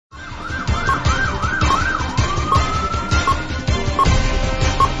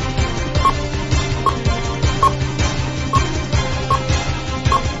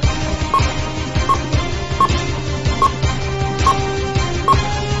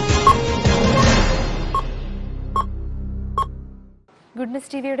Goodness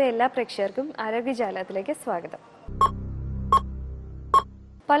ടിവിയുടെ എല്ലാ പ്രേക്ഷകർക്കും ആരോഗ്യജാലകത്തിലേക്ക് സ്വാഗതം.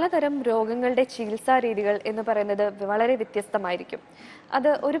 പലതരം രോഗങ്ങളുടെ ചികിത്സാ രീതികൾ എന്ന് പറയുന്നത് വളരെ വ്യത്യസ്തമായിരിക്കും.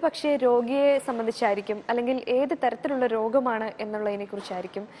 അത് ഒരു പക്ഷേ രോഗിയെ സംബന്ധിച്ചായിരിക്കും, അല്ലെങ്കിൽ ഏത് തരത്തിലുള്ള രോഗമാണ് എന്നുള്ളതിനെ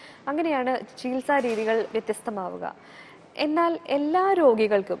കുറിച്ചായിരിക്കും. അങ്ങനെയാണ് ചികിത്സാ രീതികൾ വ്യത്യസ്തമാവുക. എന്നാൽ എല്ലാ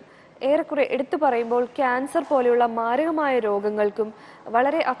രോഗികൾക്കും, ഏറെക്കുറെ എടുത്തു പറയുമ്പോൾ ക്യാൻസർ പോലെയുള്ള മാരകമായ രോഗങ്ങൾക്കും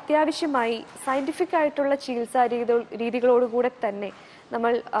വളരെ അത്യാവശ്യമായി സയന്റിഫിക് ആയിട്ടുള്ള ചികിത്സാ രീതികളോടുകൂടെ തന്നെ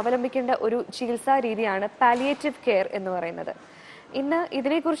നമ്മൾ അവലംബിക്കേണ്ട ഒരു ചികിത്സാ രീതിയാണ് പാലിയേറ്റീവ് കെയർ എന്ന് പറയുന്നത്. ഇന്ന്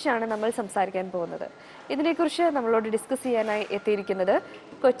ഇതിനെക്കുറിച്ചാണ് നമ്മൾ സംസാരിക്കാൻ പോകുന്നത്. ഇതിനെക്കുറിച്ച് നമ്മളോട് ഡിസ്കസ് ചെയ്യാനായി എത്തിയിരിക്കുന്നത്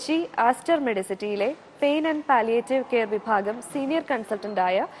Kochi Aster മെഡിസിറ്റിയിലെ pain and palliative care വിഭാഗം സീനിയർ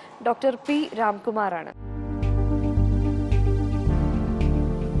കൺസൾട്ടന്റായ ഡോക്ടർ പി രാംകുമാർ ആണ്.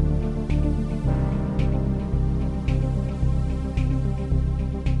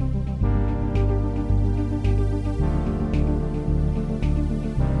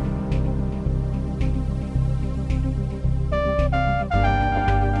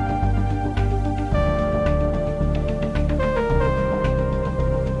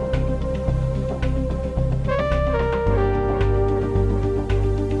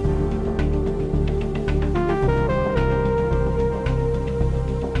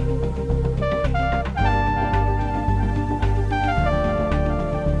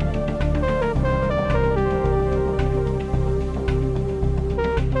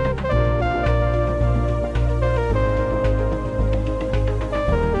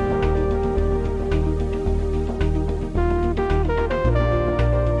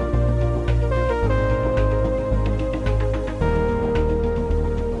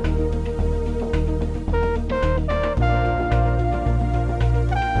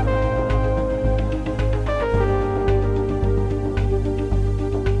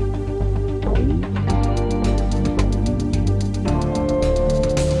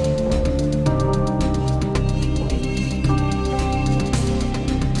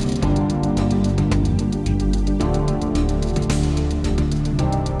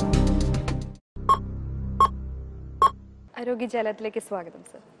 ആരോഗ്യജാലകത്തിലേക്ക് സ്വാഗതം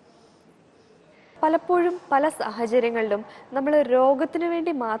സർ. പലപ്പോഴും പല സാഹചര്യങ്ങളിലും നമ്മൾ രോഗത്തിന്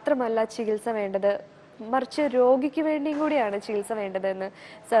വേണ്ടി മാത്രമല്ല ചികിത്സ വേണ്ടത്, മറിച്ച് രോഗിക്ക് വേണ്ടിയും കൂടിയാണ് ചികിത്സ വേണ്ടതെന്ന്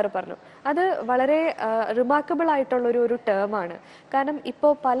സാർ പറഞ്ഞു. അത് വളരെ റിമാർക്കബിൾ ആയിട്ടുള്ള ഒരു ടേമാണ്. കാരണം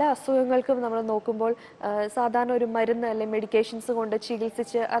ഇപ്പോൾ പല അസുഖങ്ങൾക്കും നമ്മൾ നോക്കുമ്പോൾ സാധാരണ ഒരു മരുന്ന് അല്ലെങ്കിൽ മെഡിക്കേഷൻസ് കൊണ്ട്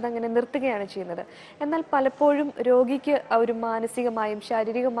ചികിത്സിച്ച് അതങ്ങനെ നിർത്തുകയാണ് ചെയ്യുന്നത്. എന്നാൽ പലപ്പോഴും രോഗിക്ക് ഒരു മാനസികമായും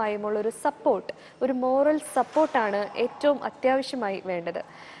ശാരീരികമായും ഉള്ള ഒരു സപ്പോർട്ട്, ഒരു മോറൽ സപ്പോർട്ടാണ് ഏറ്റവും അത്യാവശ്യമായി വേണ്ടത്.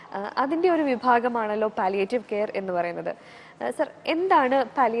 അതിൻ്റെ ഒരു വിഭാഗമാണല്ലോ പാലിയേറ്റീവ് കെയർ എന്ന് പറയുന്നത്. സർ, എന്താണ്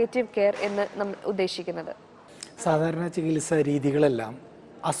പാലിയേറ്റീവ് കെയർ എന്ന് നമ്മൾ ഉദ്ദേശിക്കുന്നത്? സാധാരണ ചികിത്സാ രീതികളെല്ലാം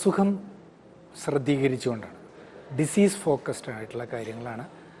അസുഖം ശ്രദ്ധീകരിച്ചുകൊണ്ടാണ്, ഡിസീസ് ഫോക്കസ്ഡ് ആയിട്ടുള്ള കാര്യങ്ങളാണ്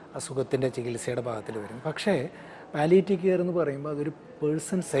അസുഖത്തിൻ്റെ ചികിത്സയുടെ ഭാഗത്തിൽ വരുന്നത്. പക്ഷേ പാലിയേറ്റീവ് കെയർ എന്ന് പറയുമ്പോൾ അതൊരു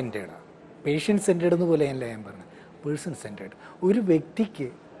പേഴ്സൺ സെൻറ്റേർഡാണ്. പേഷ്യൻ്റ് സെൻറ്റേർഡ് എന്ന് പോലെയല്ല ഞാൻ പറഞ്ഞത്, പേഴ്സൺ സെൻറ്റേർഡ്. ഒരു വ്യക്തിക്ക്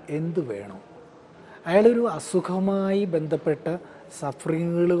എന്ത് വേണോ, അയാളൊരു അസുഖവുമായി ബന്ധപ്പെട്ട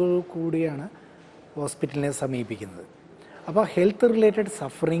സഫറിങ്ങുകൾ കൂടിയാണ് ഹോസ്പിറ്റലിനെ സമീപിക്കുന്നത്. അപ്പോൾ ഹെൽത്ത് റിലേറ്റഡ്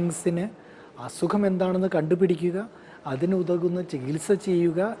സഫറിങ്സിന് അസുഖം എന്താണെന്ന് കണ്ടുപിടിക്കുക, അതിനുതകുന്ന ചികിത്സ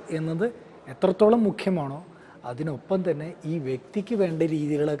ചെയ്യുക എന്നത് എത്രത്തോളം മുഖ്യമാണോ അതിനൊപ്പം തന്നെ ഈ വ്യക്തിക്ക് വേണ്ട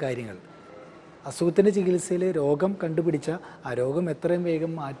രീതിയിലുള്ള കാര്യങ്ങൾ, അസുഖത്തിൻ്റെ ചികിത്സയിൽ രോഗം കണ്ടുപിടിച്ച ആ രോഗം എത്രയും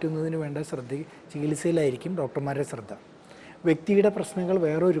വേഗം മാറ്റുന്നതിന് വേണ്ട ചികിത്സയിലായിരിക്കും ഡോക്ടർമാരുടെ ശ്രദ്ധ. വ്യക്തിയുടെ പ്രശ്നങ്ങൾ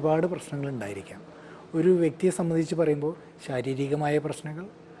വേറെ ഒരുപാട് പ്രശ്നങ്ങൾ ഉണ്ടായിരിക്കാം. ഒരു വ്യക്തിയെ സംബന്ധിച്ച് പറയുമ്പോൾ ശാരീരികമായ പ്രശ്നങ്ങൾ,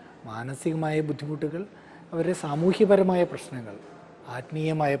 മാനസികമായ ബുദ്ധിമുട്ടുകൾ, അവരുടെ സാമൂഹ്യപരമായ പ്രശ്നങ്ങൾ,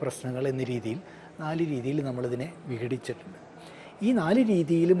 ആത്മീയമായ പ്രശ്നങ്ങൾ എന്ന രീതിയിൽ 4 രീതിയിൽ നമ്മളിതിനെ വിഘടിച്ചിട്ടുണ്ട്. ഈ 4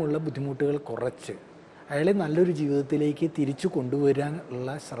 രീതിയിലുമുള്ള ബുദ്ധിമുട്ടുകൾ കുറച്ച് അയാളെ നല്ലൊരു ജീവിതത്തിലേക്ക് തിരിച്ചു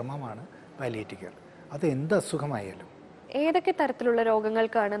കൊണ്ടുവരാനുള്ള ശ്രമമാണ് പാലിയേറ്റീവ് കെയർ. അത് എന്ത് അസുഖമായാലും. ഏതൊക്കെ തരത്തിലുള്ള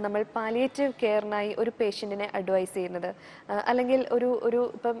രോഗങ്ങൾക്കാണ് നമ്മൾ പാലിയേറ്റീവ് കെയറിനായി ഒരു പേഷ്യൻറ്റിനെ അഡ്വൈസ് ചെയ്യുന്നത്? അല്ലെങ്കിൽ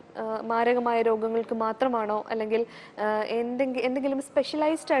ഇപ്പം മാരകമായ രോഗങ്ങൾക്ക് മാത്രമാണോ, അല്ലെങ്കിൽ എന്തെങ്കിലും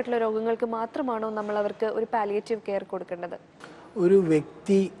സ്പെഷ്യലൈസ്ഡ് ആയിട്ടുള്ള രോഗങ്ങൾക്ക് മാത്രമാണോ നമ്മൾ അവർക്ക് ഒരു പാലിയേറ്റീവ് കെയർ കൊടുക്കേണ്ടത്? ഒരു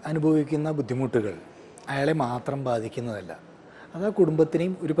വ്യക്തി അനുഭവിക്കുന്ന ബുദ്ധിമുട്ടുകൾ അയാളെ മാത്രം ബാധിക്കുന്നതല്ല, അത് ആ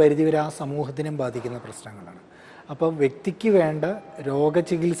കുടുംബത്തിനെയും ഒരു പരിധിവരെ ആ സമൂഹത്തിനെയും ബാധിക്കുന്ന പ്രശ്നങ്ങളാണ്. അപ്പോൾ വ്യക്തിക്ക് വേണ്ട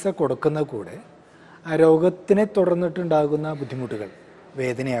രോഗചികിത്സ കൊടുക്കുന്ന കൂടെ ആ രോഗത്തിനെ തുടർന്നിട്ടുണ്ടാകുന്ന ബുദ്ധിമുട്ടുകൾ,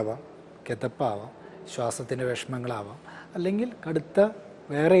 വേദനയാവാം, കിതപ്പാവാം, ശ്വാസത്തിൻ്റെ വിഷമങ്ങളാവാം, അല്ലെങ്കിൽ കടുത്ത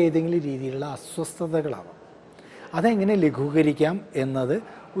വേറെ ഏതെങ്കിലും രീതിയിലുള്ള അസ്വസ്ഥതകളാവാം. അതെങ്ങനെ ലഘൂകരിക്കാം എന്നത്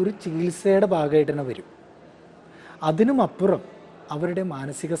ഒരു ചികിത്സയുടെ ഭാഗമായിട്ട് തന്നെ വരും. അതിനുമപ്പുറം അവരുടെ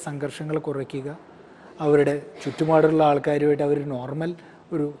മാനസിക സംഘർഷങ്ങൾ കുറയ്ക്കുക, അവരുടെ ചുറ്റുപാടുള്ള ആൾക്കാരുമായിട്ട് അവർ നോർമൽ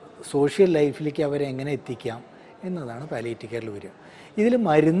ഒരു സോഷ്യൽ ലൈഫിലേക്ക് അവരെ എങ്ങനെ എത്തിക്കാം എന്നതാണ് പാലിയേറ്റീവ് കെയറിൽ വരിക. ഇതിൽ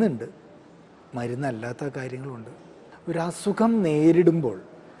മരുന്നുണ്ട്, മരുന്നല്ലാത്ത കാര്യങ്ങളുണ്ട്. ഒരു അസുഖം നേരിടുമ്പോൾ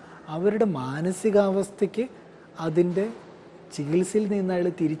അവരുടെ മാനസികാവസ്ഥയ്ക്ക് അതിൻ്റെ ചികിത്സയിൽ നിന്ന് അയാൾ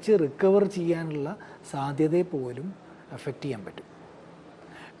തിരിച്ച് റിക്കവർ ചെയ്യാനുള്ള സാധ്യതയെ പോലും അഫക്റ്റ് ചെയ്യാൻ പറ്റും.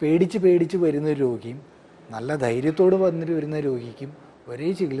 പേടിച്ച് വരുന്ന രോഗിയും നല്ല ധൈര്യത്തോട് വന്നിട്ട് വരുന്ന രോഗിക്കും ഒരേ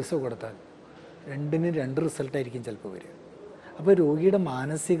ചികിത്സ കൊടുത്താൽ രണ്ടിനും രണ്ട് റിസൾട്ടായിരിക്കും ചിലപ്പോൾ വരിക. അപ്പോൾ രോഗിയുടെ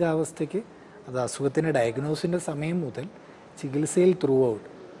മാനസികാവസ്ഥയ്ക്ക് അത് അസുഖത്തിൻ്റെ ഡയഗ്നോസിൻ്റെ സമയം മുതൽ ചികിത്സയിൽ ത്രൂ ഔട്ട്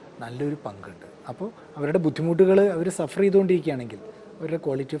നല്ലൊരു പങ്കുണ്ട്. അപ്പോൾ അവരുടെ ബുദ്ധിമുട്ടുകൾ അവർ സഫർ ചെയ്തുകൊണ്ടിരിക്കുകയാണെങ്കിൽ അവരുടെ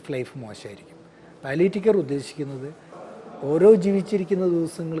quality of life മോശമായിരിക്കും. Palliative care ഉദ്ദേശിക്കുന്നത് ഓരോ ജീവിച്ചിരിക്കുന്ന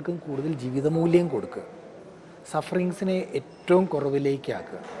ദിവസങ്ങൾക്കും കൂടുതൽ ജീവിതമൂല്യം കൊടുക്കുക, സഫറിങ്സിനെ ഏറ്റവും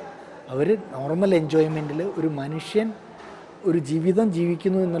കുറവിലേക്കാക്കുക. അവർ നോർമൽ എൻജോയ്മെൻറ്റിൽ ഒരു മനുഷ്യൻ ഒരു ജീവിതം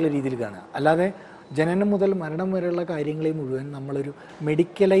ജീവിക്കുന്നു എന്നുള്ള രീതിയിൽ കാണുക. അല്ലാതെ ജനനം മുതൽ മരണം വരെയുള്ള കാര്യങ്ങളെ മുഴുവൻ നമ്മളൊരു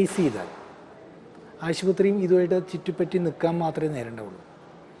മെഡിക്കലൈസ് ചെയ്താൽ ആശുപത്രിയും ഇതുമായിട്ട് ചുറ്റിപ്പറ്റി നിൽക്കാൻ മാത്രമേ നേരണ്ടാവുള്ളൂ,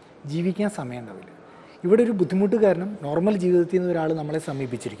 ജീവിക്കാൻ സമയം ഉണ്ടാവില്ല. ഇവിടെ ഒരു ബുദ്ധിമുട്ട് കാരണം നോർമൽ ജീവിതത്തിൽ നിന്ന് ഒരാൾ നമ്മളെ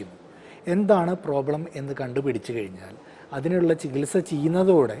സമീപിച്ചിരിക്കുന്നു. എന്താണ് പ്രോബ്ലം എന്ന് കണ്ടുപിടിച്ചു കഴിഞ്ഞാൽ അതിനുള്ള ചികിത്സ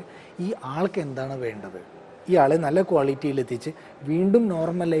ചെയ്യുന്നതോടെ ഈ ആൾക്ക് എന്താണ് വേണ്ടത്, ഈ ആളെ നല്ല ക്വാളിറ്റിയിൽ എത്തിച്ച് വീണ്ടും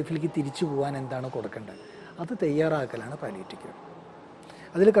നോർമൽ ലൈഫിലേക്ക് തിരിച്ചു പോകാൻ എന്താണ് കൊടുക്കേണ്ടത്, അത് തയ്യാറാക്കലാണ് പാലിയേറ്റീവ് കെയർ.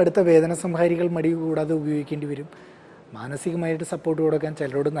 അതിൽ കടുത്ത വേദന സംഹാരികൾ മടി കൂടാതെ ഉപയോഗിക്കേണ്ടി വരും. മാനസികമായിട്ട് സപ്പോർട്ട് കൊടുക്കാൻ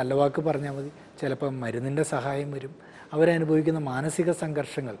ചിലരോട് നല്ല വാക്ക് പറഞ്ഞാൽ മതി, ചിലപ്പോൾ മരുന്നിൻ്റെ സഹായം വരും. അവരനുഭവിക്കുന്ന മാനസിക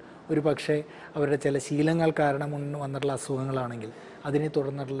സംഘർഷങ്ങൾ, ഒരു പക്ഷേ അവരുടെ ചില ശീലങ്ങൾ കാരണം വന്നിട്ടുള്ള അസുഖങ്ങളാണെങ്കിൽ അതിനെ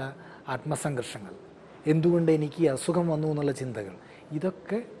തുടർന്നിട്ടുള്ള ആത്മസംഘർഷങ്ങൾ, എന്തുകൊണ്ട് എനിക്ക് ഈ അസുഖം വന്നു എന്നുള്ള ചിന്തകൾ,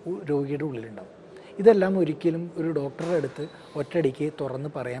 ഇതൊക്കെ രോഗിയുടെ ഉള്ളിലുണ്ടാവും. ഇതെല്ലാം ഒരിക്കലും ഒരു ഡോക്ടറുടെ അടുത്ത് ഒറ്റയടിക്ക് തുറന്ന്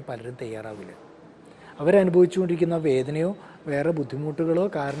പറയാൻ പലരും തയ്യാറാവില്ല. അവരനുഭവിച്ചുകൊണ്ടിരിക്കുന്ന വേദനയോ വേറെ ബുദ്ധിമുട്ടുകളോ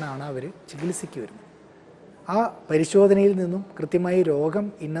കാരണമാണ് അവർ ചികിത്സയ്ക്ക് വരുന്നത്. ആ പരിശോധനയിൽ നിന്നും കൃത്യമായി രോഗം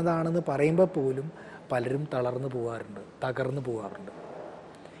ഇന്നതാണെന്ന് പറയുമ്പോൾ പോലും പലരും തകർന്നു പോകാറുണ്ട്,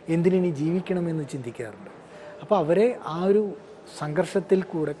 എന്തിനി ജീവിക്കണമെന്ന് ചിന്തിക്കാറുണ്ട്. അപ്പോൾ അവരെ ആ ഒരു സംഘർഷത്തിൽ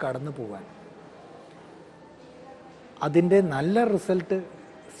കൂടെ കടന്നു പോകാൻ, അതിൻ്റെ നല്ല റിസൾട്ട്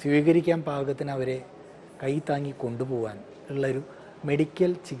സ്വീകരിക്കാൻ പാകത്തിന് അവരെ കൈ താങ്ങി കൊണ്ടുപോകാൻ ഉള്ളൊരു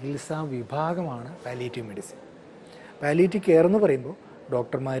മെഡിക്കൽ ചികിത്സാ വിഭാഗമാണ് പാലിയേറ്റീവ് മെഡിസിൻ. പാലിയേറ്റീവ് കെയർ എന്ന് പറയുമ്പോൾ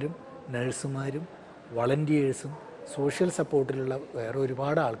ഡോക്ടർമാരും നഴ്സുമാരും വളണ്ടിയേഴ്സും സോഷ്യൽ സപ്പോർട്ടിലുള്ള വേറെ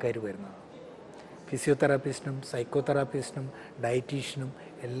ഒരുപാട് ആൾക്കാർ വരുന്നതാണ്. ഫിസിയോതെറാപ്പിസ്റ്റിനും സൈക്കോതെറാപ്പിസ്റ്റിനും ഡയറ്റീഷ്യനും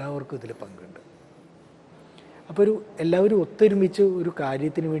എല്ലാവർക്കും ഇതിൽ പങ്കുണ്ട്. അപ്പോൾ എല്ലാവരും ഒത്തൊരുമിച്ച് ഒരു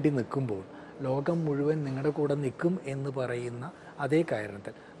കാര്യത്തിന് വേണ്ടി നിൽക്കുമ്പോൾ ലോകം മുഴുവൻ നിങ്ങളുടെ കൂടെ നിൽക്കും എന്ന് പറയുന്ന അതേ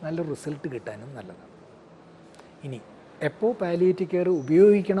കാരണത്തിൽ നല്ല റിസൾട്ട് കിട്ടാനും നല്ലതാണ്. ഇനി എപ്പോൾ പാലിയേറ്റീവ് കെയർ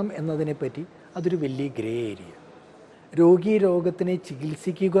ഉപയോഗിക്കണം എന്നതിനെപ്പറ്റി അതൊരു വലിയ ഗ്രേ ഏരിയ. രോഗത്തിനെ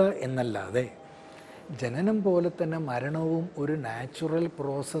ചികിത്സിക്കുക എന്നല്ലാതെ ജനനം പോലെ തന്നെ മരണവും ഒരു നാച്ചുറൽ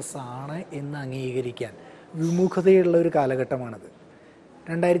പ്രോസസ്സാണ് എന്ന് അംഗീകരിക്കാൻ വിമുഖതയുള്ള ഒരു കാലഘട്ടമാണിത്.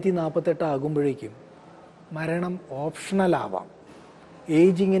 2048 ആകുമ്പോഴേക്കും മരണം ഓപ്ഷണലാവാം,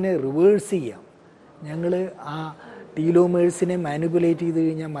 ഏജിങ്ങിനെ റിവേഴ്സ് ചെയ്യാം, ഞങ്ങൾ ആ ടീലോമേഴ്സിനെ മാനിപ്പുലേറ്റ് ചെയ്ത്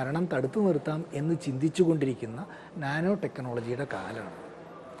കഴിഞ്ഞാൽ മരണം തടുത്തു നിർത്താം എന്ന് ചിന്തിച്ചു കൊണ്ടിരിക്കുന്ന നാനോ ടെക്നോളജിയുടെ കാലമാണ്.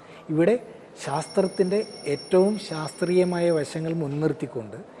 ഇവിടെ ശാസ്ത്രത്തിൻ്റെ ഏറ്റവും ശാസ്ത്രീയമായ വശങ്ങൾ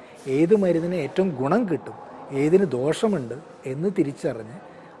മുൻനിർത്തിക്കൊണ്ട് ഏത് മരുന്നിന് ഏറ്റവും ഗുണം കിട്ടും, ഏതിന് ദോഷമുണ്ട് എന്ന് തിരിച്ചറിഞ്ഞ്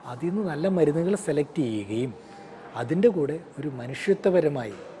അതിൽ നിന്ന് നല്ല മരുന്നുകൾ സെലക്ട് ചെയ്യുകയും അതിൻ്റെ കൂടെ ഒരു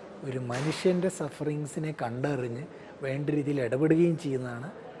മനുഷ്യത്വപരമായി ഒരു മനുഷ്യൻ്റെ സഫറിങ്സിനെ കണ്ടറിഞ്ഞ് വേണ്ട രീതിയിൽ ഇടപെടുകയും ചെയ്യുന്നതാണ്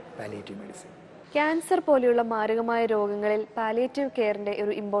പാലിയേറ്റീവ് മെഡിസിൻ. ക്യാൻസർ പോലെയുള്ള മാരകമായ രോഗങ്ങളിൽ പാലിയേറ്റീവ് കെയറിൻ്റെ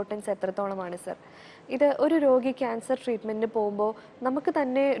ഒരു ഇമ്പോർട്ടൻസ് എത്രത്തോളമാണ് സർ? ഇത് ഒരു രോഗി ക്യാൻസർ ട്രീറ്റ്മെൻറ്റിന് പോകുമ്പോൾ നമുക്ക്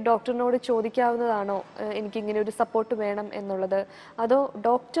തന്നെ ഡോക്ടറിനോട് ചോദിക്കാവുന്നതാണോ എനിക്കിങ്ങനെ ഒരു സപ്പോർട്ട് വേണം എന്നുള്ളത്, അതോ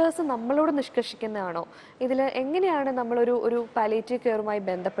ഡോക്ടേഴ്സ് നമ്മളോട് നിഷ്കർഷിക്കുന്നതാണോ? ഇതിൽ എങ്ങനെയാണ് നമ്മളൊരു പാലിയേറ്റീവ് കെയറുമായി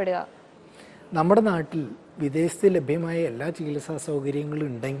ബന്ധപ്പെടുക? നമ്മുടെ നാട്ടിൽ വിദേശത്ത് ലഭ്യമായ എല്ലാ ചികിത്സാ സൗകര്യങ്ങളും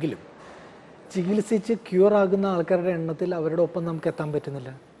ഉണ്ടെങ്കിലും ചികിത്സിച്ച് ക്യൂർ ആകുന്ന ആൾക്കാരുടെ എണ്ണത്തിൽ അവരുടെ ഒപ്പം നമുക്ക് എത്താൻ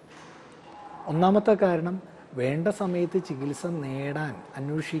പറ്റുന്നില്ല. ഒന്നാമത്തെ കാരണം വേണ്ട സമയത്ത് ചികിത്സ നേടാൻ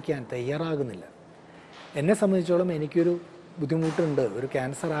അന്വേഷിക്കാൻ തയ്യാറാകുന്നില്ല. എന്നെ സംബന്ധിച്ചോളം എനിക്കൊരു ബുദ്ധിമുട്ടുണ്ട്, ഒരു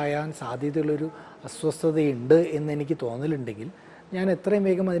ക്യാൻസർ ആയാൻ സാധ്യതയുള്ളൊരു അസ്വസ്ഥതയുണ്ട് എന്നെനിക്ക് തോന്നലുണ്ടെങ്കിൽ ഞാൻ എത്രയും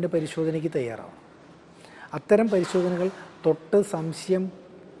വേഗം അതിൻ്റെ പരിശോധനയ്ക്ക് തയ്യാറാവണം. അത്തരം പരിശോധനകൾ തൊട്ട് സംശയം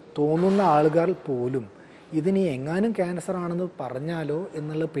തോന്നുന്ന ആളുകൾ പോലും ഇതിനി എങ്ങാനും ക്യാൻസർ ആണെന്ന് പറഞ്ഞാലോ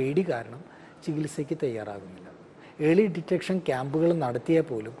എന്നുള്ള പേടി കാരണം ചികിത്സയ്ക്ക് തയ്യാറാകുന്നില്ല. ഏർലി ഡിറ്റക്ഷൻ ക്യാമ്പുകൾ നടത്തിയാൽ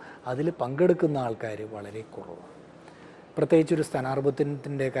പോലും അതിൽ പങ്കെടുക്കുന്ന ആൾക്കാർ വളരെ കുറവാണ്. പ്രത്യേകിച്ചൊരു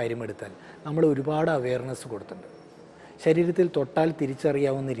സ്ഥാനാർബുദത്തിൻ്റെ കാര്യമെടുത്താൽ നമ്മൾ ഒരുപാട് അവയർനെസ് കൊടുത്തിട്ടുണ്ട്. ശരീരത്തിൽ തൊട്ടാൽ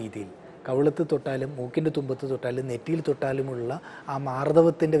തിരിച്ചറിയാവുന്ന രീതിയിൽ കവിളത്ത് തൊട്ടാലും മൂക്കിൻ്റെ തുമ്പത്ത് തൊട്ടാലും നെറ്റിയിൽ തൊട്ടാലുമുള്ള ആ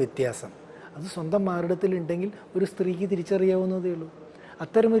മാർദ്ദവത്തിൻ്റെ വ്യത്യാസം അത് സ്വന്തം മാർദ്ദത്തിലുണ്ടെങ്കിൽ ഒരു സ്ത്രീക്ക് തിരിച്ചറിയാവുന്നതേ ഉള്ളൂ.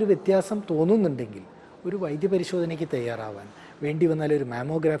 അത്തരമൊരു വ്യത്യാസം തോന്നുന്നുണ്ടെങ്കിൽ ഒരു വൈദ്യപരിശോധനയ്ക്ക് തയ്യാറാവാൻ, വേണ്ടി വന്നാൽ ഒരു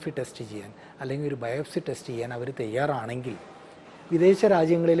മാമോഗ്രാഫി ടെസ്റ്റ് ചെയ്യാൻ അല്ലെങ്കിൽ ഒരു ബയോപ്സി ടെസ്റ്റ് ചെയ്യാൻ അവർ തയ്യാറാണെങ്കിൽ വിദേശ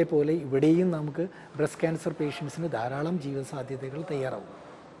രാജ്യങ്ങളിലെ പോലെ ഇവിടെയും നമുക്ക് ബ്രസ്റ്റ് ക്യാൻസർ പേഷ്യൻസിന് ധാരാളം ജീവസാധ്യതകൾ തയ്യാറാവും.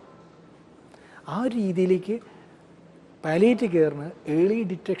 ആ രീതിയിലേക്ക് പാലിയേറ്റീവ് കെയറിന് ഏർലി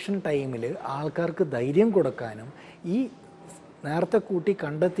ഡിറ്റക്ഷൻ ടൈമിൽ ആൾക്കാർക്ക് ധൈര്യം കൊടുക്കാനും ഈ നേരത്തെ കൂട്ടി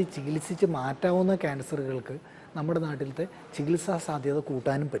കണ്ടെത്തി ചികിത്സിച്ച് മാറ്റാവുന്ന ക്യാൻസറുകൾക്ക് നമ്മുടെ നാട്ടിലത്തെ ചികിത്സാ സാധ്യത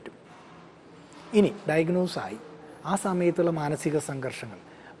കൂട്ടാനും പറ്റും. ഇനി ഡയഗ്നോസ് ആയി ആ സമയത്തുള്ള മാനസിക സംഘർഷങ്ങൾ,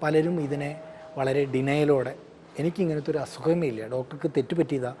 പലരും ഇതിനെ വളരെ ഡിനയലോടെ എനിക്കിങ്ങനത്തെ ഒരു അസുഖമേ ഇല്ല, ഡോക്ടർക്ക്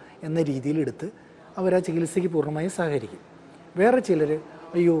തെറ്റുപറ്റിയതാ എന്ന രീതിയിലെടുത്ത് അവർ ആ ചികിത്സയ്ക്ക് പൂർണ്ണമായും സഹകരിക്കും. വേറെ ചിലർ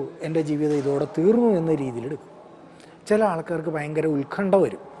അയ്യോ എൻ്റെ ജീവിതം ഇതോടെ തീർന്നു എന്ന രീതിയിലെടുക്കും. ചില ആൾക്കാർക്ക് ഭയങ്കര ഉത്കണ്ഠ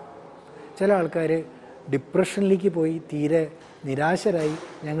വരും. ചില ആൾക്കാർ ഡിപ്രഷനിലേക്ക് പോയി തീരെ നിരാശരായി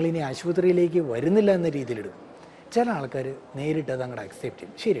ഞങ്ങളിനി ആശുപത്രിയിലേക്ക് വരുന്നില്ല എന്ന രീതിയിലിടും. ചില ആൾക്കാർ നേരിട്ട് അത് അങ്ങോട്ട് അക്സെപ്റ്റ്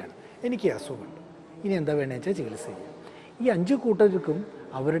ചെയ്യും. ശരിയാണ്, എനിക്ക് അസുഖമുണ്ട്, ഇനി എന്താ വേണമെന്ന് വെച്ചാൽ ചികിത്സ ചെയ്യും. ഈ 5 കൂട്ടർക്കും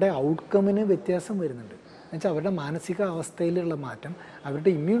അവരുടെ ഔട്ട്കമ്മിന് വ്യത്യാസം വരുന്നുണ്ട്. എന്നുവെച്ചാൽ അവരുടെ മാനസിക അവസ്ഥയിലുള്ള മാറ്റം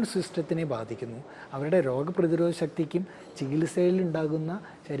അവരുടെ ഇമ്മ്യൂൺ സിസ്റ്റത്തിനെ ബാധിക്കുന്നു. അവരുടെ രോഗപ്രതിരോധ ശക്തിക്കും ചികിത്സയിലുണ്ടാകുന്ന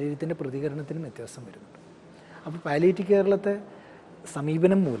ശരീരത്തിൻ്റെ പ്രതികരണത്തിനും വ്യത്യാസം വരുന്നുണ്ട്. അപ്പോൾ പാലിയേറ്റീവ് കെയറിലത്തെ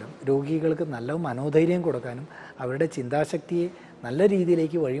സമീപനം മൂലം രോഗികൾക്ക് നല്ല മനോധൈര്യം കൊടുക്കാനും അവരുടെ ചിന്താശക്തിയെ നല്ല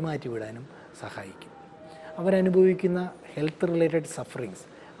രീതിയിലേക്ക് വഴിമാറ്റി വിടാനും സഹായിക്കും. അവരനുഭവിക്കുന്ന ഹെൽത്ത് റിലേറ്റഡ് സഫറിങ്സ്,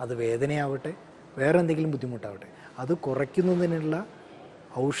 അത് വേദനയാവട്ടെ വേറെ എന്തെങ്കിലും ബുദ്ധിമുട്ടാവട്ടെ, അത് കുറയ്ക്കുന്നതിനുള്ള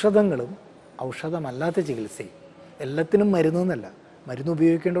ഔഷധങ്ങളും ഔഷധമല്ലാത്ത ചികിത്സയും, എല്ലാത്തിനും മരുന്നൊന്നല്ല, മരുന്ന്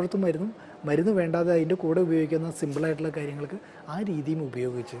ഉപയോഗിക്കേണ്ടവർക്ക് മരുന്നും, മരുന്ന് വേണ്ടാതെ അതിൻ്റെ കൂടെ ഉപയോഗിക്കുന്ന സിമ്പിളായിട്ടുള്ള കാര്യങ്ങൾക്ക് ആ രീതിയും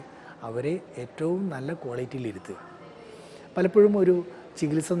ഉപയോഗിച്ച് അവരെ ഏറ്റവും നല്ല ക്വാളിറ്റിയിൽ ഇരുത്തുക. പലപ്പോഴും ഒരു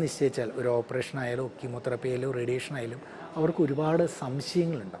ചികിത്സ നിശ്ചയിച്ചാൽ, ഒരു ഓപ്പറേഷൻ ആയാലും കീമോതെറാപ്പി ആയാലും റേഡിയേഷൻ ആയാലും അവർക്ക് ഒരുപാട്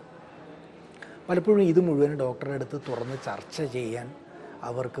സംശയങ്ങളുണ്ടാവും. പലപ്പോഴും ഇത് മുഴുവൻ ഡോക്ടറുടെ അടുത്ത് തുറന്ന് ചർച്ച ചെയ്യാൻ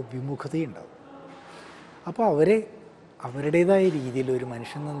അവർക്ക് വിമുഖതയുണ്ടാവും. അപ്പോൾ അവരെ അവരുടേതായ രീതിയിൽ ഒരു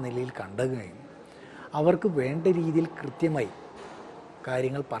മനുഷ്യൻ എന്ന നിലയിൽ കണ്ടുകയും അവർക്ക് വേണ്ട രീതിയിൽ കൃത്യമായി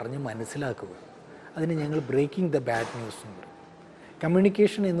കാര്യങ്ങൾ പറഞ്ഞ് മനസ്സിലാക്കുക. അതിന് ഞങ്ങൾ ബ്രേക്കിംഗ് ദ ബാഡ് ന്യൂസ് എന്ന് പറയും.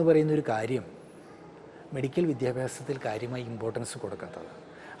 കമ്മ്യൂണിക്കേഷൻ എന്ന് പറയുന്നൊരു കാര്യം മെഡിക്കൽ വിദ്യാഭ്യാസത്തിൽ കാര്യമായി ഇമ്പോർട്ടൻസ് കൊടുക്കാത്തതാണ്.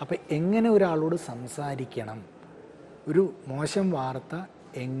 അപ്പോൾ എങ്ങനെ ഒരാളോട് സംസാരിക്കണം, ഒരു മോശം വാർത്ത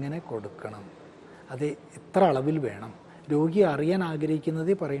എങ്ങനെ കൊടുക്കണം, അത് എത്ര അളവിൽ വേണം, രോഗി അറിയാൻ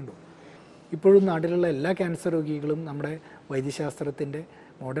ആഗ്രഹിക്കുന്നതേ പറയുള്ളൂ. ഇപ്പോഴും നാട്ടിലുള്ള എല്ലാ ക്യാൻസർ രോഗികളും നമ്മുടെ വൈദ്യശാസ്ത്രത്തിൻ്റെ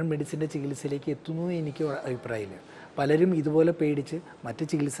മോഡേൺ മെഡിസിൻ്റെ ചികിത്സയിലേക്ക് എത്തുന്നു എനിക്ക് അഭിപ്രായമില്ല. പലരും ഇതുപോലെ പേടിച്ച് മറ്റ്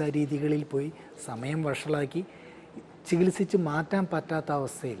ചികിത്സാ രീതികളിൽ പോയി സമയം വഷളാക്കി ചികിത്സിച്ച് മാറ്റാൻ പറ്റാത്ത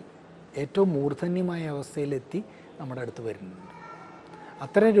അവസ്ഥയിൽ, ഏറ്റവും മൂർധന്യമായ അവസ്ഥയിലെത്തി നമ്മുടെ അടുത്ത് വരുന്നുണ്ട്.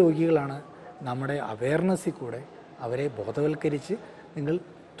 അത്തരം രോഗികളാണ് നമ്മുടെ അവയർനെസ്സിൽ കൂടെ അവരെ ബോധവൽക്കരിച്ച് നിങ്ങൾ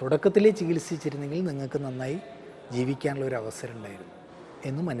തുടക്കത്തിലേ ചികിത്സിച്ചിരുന്നെങ്കിൽ നിങ്ങൾക്ക് നന്നായി ജീവിക്കാനുള്ള ഒരു അവസരം ഉണ്ടായിരുന്നു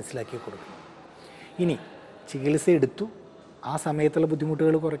എന്ന് മനസ്സിലാക്കി കൊടുക്കണം. ഇനി ചികിത്സ എടുത്തു, ആ സമയത്തുള്ള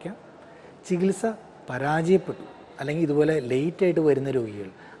ബുദ്ധിമുട്ടുകൾ കുറയ്ക്കാം. ചികിത്സ പരാജയപ്പെട്ടു അല്ലെങ്കിൽ ഇതുപോലെ ലേറ്റായിട്ട് വരുന്ന രോഗികൾ,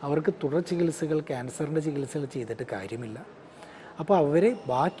 അവർക്ക് തുടർ ചികിത്സകൾ, ക്യാൻസറിൻ്റെ ചികിത്സകൾ ചെയ്തിട്ട് കാര്യമില്ല. അപ്പോൾ അവരെ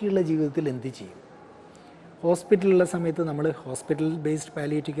ബാക്കിയുള്ള ജീവിതത്തിൽ എന്ത് ചെയ്യും? ഹോസ്പിറ്റലിലുള്ള സമയത്ത് നമ്മൾ ഹോസ്പിറ്റൽ ബേസ്ഡ്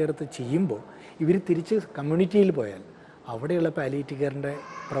പാലിയേറ്റീവ് കെയർ ചെയ്യുമ്പോൾ ഇവർ തിരിച്ച് കമ്മ്യൂണിറ്റിയിൽ പോയാൽ അവിടെയുള്ള പാലിയേറ്റീവ് കെയറിൻ്റെ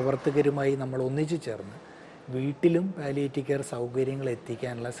പ്രവർത്തകരുമായി നമ്മൾ ഒന്നിച്ചു ചേർന്ന് വീട്ടിലും പാലിയേറ്റീവ് കെയർ സൗകര്യങ്ങൾ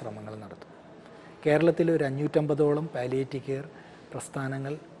എത്തിക്കാനുള്ള ശ്രമങ്ങൾ നടത്തും. കേരളത്തിൽ ഒരു 550ഓളം പാലിയേറ്റീവ് കെയർ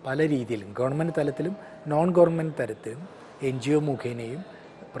പ്രസ്ഥാനങ്ങൾ പല രീതിയിലും ഗവൺമെൻറ് തലത്തിലും നോൺ ഗവൺമെൻറ് തലത്തിലും NGO മുഖേനയും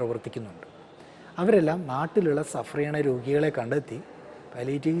പ്രവർത്തിക്കുന്നുണ്ട്. അവരെല്ലാം നാട്ടിലുള്ള സഫർ ചെയ്യണ രോഗികളെ കണ്ടെത്തി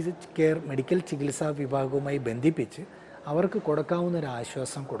പാലിയേറ്റീവ് കെയർ മെഡിക്കൽ ചികിത്സാ വിഭാഗവുമായി ബന്ധിപ്പിച്ച് അവർക്ക് കൊടുക്കാവുന്ന ഒരു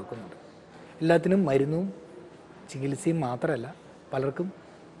ആശ്വാസം കൊടുക്കുന്നുണ്ട്. എല്ലാത്തിനും മരുന്നും ചികിത്സയും മാത്രമല്ല, പലർക്കും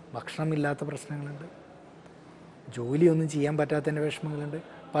ഭക്ഷണമില്ലാത്ത പ്രശ്നങ്ങളുണ്ട്, ജോലിയൊന്നും ചെയ്യാൻ പറ്റാത്തതിൻ്റെ വിഷമങ്ങളുണ്ട്,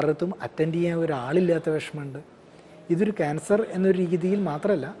 പലർക്കും അറ്റൻഡ് ചെയ്യാൻ ഒരാളില്ലാത്ത വിഷമമുണ്ട്. ഇതൊരു ക്യാൻസർ എന്നൊരു രീതിയിൽ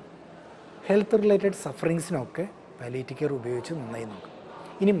മാത്രമല്ല, ഹെൽത്ത് റിലേറ്റഡ് സഫറിങ്സിനൊക്കെ പാലിയേറ്റീവ് കെയർ ഉപയോഗിച്ച് നന്നായി നോക്കും.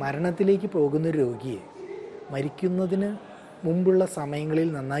 ഇനി മരണത്തിലേക്ക് പോകുന്ന രോഗിയെ മരിക്കുന്നതിന് മുമ്പുള്ള സമയങ്ങളിൽ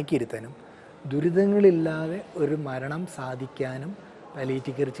നന്നാക്കിയിരുത്താനും ദുരിതങ്ങളില്ലാതെ ഒരു മരണം സാധിക്കാനും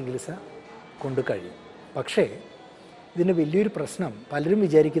പാലിയേറ്റീവ് കെയർ ചികിത്സ കൊണ്ട് കഴിയും. പക്ഷേ ഇതിൻ്റെ വലിയൊരു പ്രശ്നം, പലരും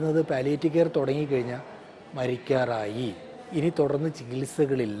വിചാരിക്കുന്നത് പാലിയേറ്റീവ് കെയർ തുടങ്ങിക്കഴിഞ്ഞാൽ മരിക്കാറായി, ഇനി തുടർന്ന്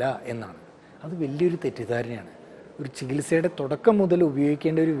ചികിത്സകളില്ല എന്നാണ്. അത് വലിയൊരു തെറ്റിദ്ധാരണയാണ്. ഒരു ചികിത്സയുടെ തുടക്കം മുതൽ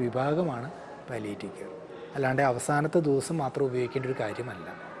ഉപയോഗിക്കേണ്ട ഒരു വിഭാഗമാണ് പാലിയേറ്റീവ് കെയർ, അല്ലാണ്ട് അവസാനത്തെ ദിവസം മാത്രം ഉപയോഗിക്കേണ്ട ഒരു കാര്യമല്ല.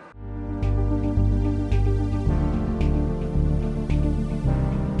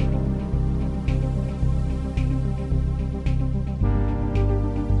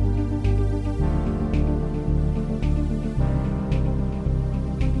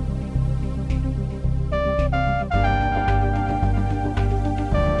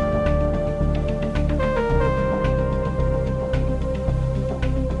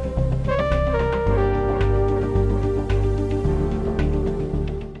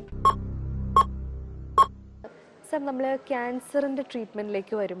 ക്യാൻസറിൻ്റെ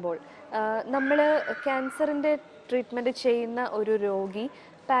ട്രീറ്റ്മെൻറ്റിലേക്ക് വരുമ്പോൾ നമ്മൾ ക്യാൻസറിൻ്റെ ട്രീറ്റ്മെൻറ്റ് ചെയ്യുന്ന ഒരു രോഗി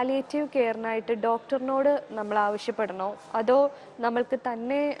പാലിയേറ്റീവ് കെയറിനായിട്ട് ഡോക്ടറിനോട് നമ്മൾ ആവശ്യപ്പെടണോ, അതോ നമ്മൾക്ക്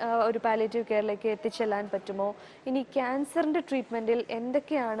തന്നെ ഒരു പാലിയേറ്റീവ് കെയറിലേക്ക് എത്തിച്ചെല്ലാൻ പറ്റുമോ? ഇനി ക്യാൻസറിൻ്റെ ട്രീറ്റ്മെൻറ്റിൽ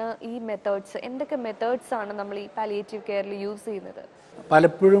എന്തൊക്കെയാണ് ഈ എന്തൊക്കെ മെത്തേഡ്സ് ആണ് നമ്മൾ ഈ പാലിയേറ്റീവ് കെയറിൽ യൂസ് ചെയ്യുന്നത്?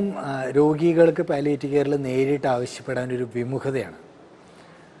 പലപ്പോഴും രോഗികൾക്ക് പാലിയേറ്റീവ് കെയറിൽ നേരിട്ട് ആവശ്യപ്പെടാൻ ഒരു വിമുഖതയാണ്.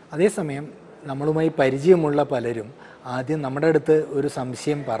 അതേസമയം നമ്മളുമായി പരിചയമുള്ള പലരും ആദ്യം നമ്മുടെ അടുത്ത് ഒരു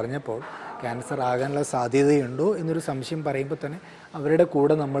സംശയം പറഞ്ഞപ്പോൾ ക്യാൻസർ ആകാനുള്ള സാധ്യതയുണ്ടോ എന്നൊരു സംശയം പറയുമ്പോൾ തന്നെ അവരുടെ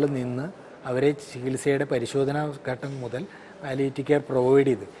കൂടെ നമ്മൾ നിന്ന് അവരെ ചികിത്സയുടെ പരിശോധനാ ഘട്ടം മുതൽ പാലിയേറ്റീവ് കെയർ പ്രൊവൈഡ്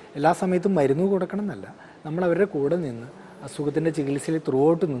ചെയ്ത് എല്ലാ സമയത്തും മരുന്ന് കൊടുക്കണം എന്നല്ല, നമ്മൾ അവരുടെ കൂടെ നിന്ന് അസുഖത്തിൻ്റെ ചികിത്സയിൽ ത്രൂ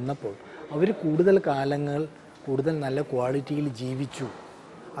ഔട്ട് നിന്നപ്പോൾ അവർ കൂടുതൽ കാലങ്ങൾ കൂടുതൽ നല്ല ക്വാളിറ്റിയിൽ ജീവിച്ചു.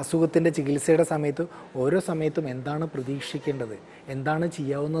 അസുഖത്തിൻ്റെ ചികിത്സയുടെ സമയത്ത് ഓരോ സമയത്തും എന്താണ് പ്രതീക്ഷിക്കേണ്ടത്, എന്താണ്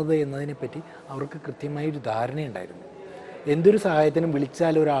ചെയ്യാവുന്നത് എന്നതിനെപ്പറ്റി അവർക്ക് കൃത്യമായൊരു ധാരണയുണ്ടായിരുന്നു. എന്തൊരു സഹായത്തിനും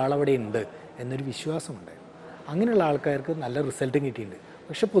വിളിച്ചാൽ ഒരാളവിടെ ഉണ്ട് എന്നൊരു വിശ്വാസമുണ്ടായിരുന്നു. അങ്ങനെയുള്ള ആൾക്കാർക്ക് നല്ല റിസൾട്ടും കിട്ടിയിട്ടുണ്ട്.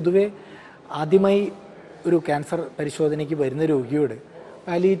 പക്ഷെ പൊതുവേ ആദ്യമായി ഒരു ക്യാൻസർ പരിശോധനയ്ക്ക് വരുന്ന രോഗിയോട്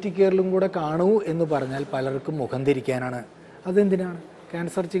പാലിയേറ്റീവ് കെയറിലും കൂടെ കാണൂ എന്ന് പറഞ്ഞാൽ പലർക്കും മുഖം തിരിക്കാനാണ്. അതെന്തിനാണ്?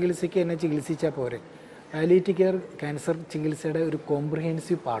 ക്യാൻസർ ചികിത്സയ്ക്ക് എന്നെ ചികിത്സിച്ചാൽ പോരെ. പാലിയേറ്റീവ് കെയർ ക്യാൻസർ ചികിത്സയുടെ ഒരു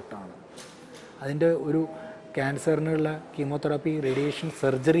കോംപ്രിഹെൻസീവ് പാർട്ടാണ്. അതിൻ്റെ ഒരു ക്യാൻസറിനുള്ള കീമോതെറാപ്പി, റേഡിയേഷൻ,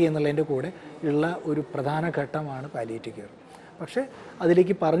 സർജറി എന്നുള്ളതിൻ്റെ കൂടെ ഉള്ള ഒരു പ്രധാന ഘട്ടമാണ് പാലിയേറ്റീവ് കെയർ. പക്ഷേ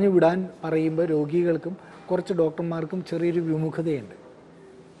അതിലേക്ക് പറഞ്ഞു വിടാൻ പറയുമ്പോൾ രോഗികൾക്കും കുറച്ച് ഡോക്ടർമാർക്കും ചെറിയൊരു വിമുഖതയുണ്ട്.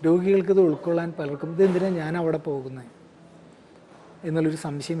 രോഗികൾക്കിത് ഉൾക്കൊള്ളാൻ പലർക്കും ഇതെന്തിനാണ് ഞാൻ അവിടെ പോകുന്നത് എന്നുള്ളൊരു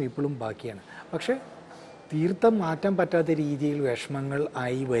സംശയം ഇപ്പോഴും ബാക്കിയാണ്. പക്ഷേ തീർത്തും മാറ്റാൻ പറ്റാത്ത രീതിയിൽ വിഷമങ്ങൾ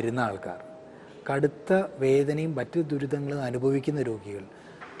ആയി വരുന്ന ആൾക്കാർ, കടുത്ത വേദനയും മറ്റ് ദുരിതങ്ങളും അനുഭവിക്കുന്ന രോഗികൾ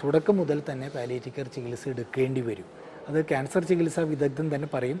തുടക്കം മുതൽ തന്നെ പാലിയേറ്റീവ് കെയർ ചികിത്സ എടുക്കേണ്ടി വരും. അത് ക്യാൻസർ ചികിത്സാ വിദഗ്ധൻ തന്നെ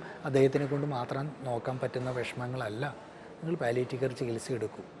പറയും, അദ്ദേഹത്തിനെ കൊണ്ട് മാത്രം നോക്കാൻ പറ്റുന്ന വിഷമങ്ങളല്ല, നിങ്ങൾ പാലിയേറ്റീവ് കെയർ ചികിത്സ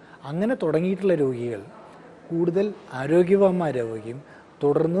എടുക്കൂ. അങ്ങനെ തുടങ്ങിയിട്ടുള്ള രോഗികൾ കൂടുതൽ ആരോഗ്യവാന്മാരാവുകയും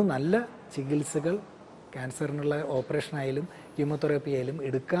തുടർന്ന് നല്ല ചികിത്സകൾ ക്യാൻസറിനുള്ള ഓപ്പറേഷനായാലും കീമോതെറാപ്പി ആയാലും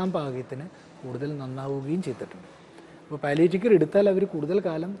എടുക്കാൻ പാകത്തിന് കൂടുതൽ നന്നാവുകയും ചെയ്തിട്ടുണ്ട്. അപ്പോൾ പാലിയേറ്റീവ് കെയർ എടുത്താൽ അവർ കൂടുതൽ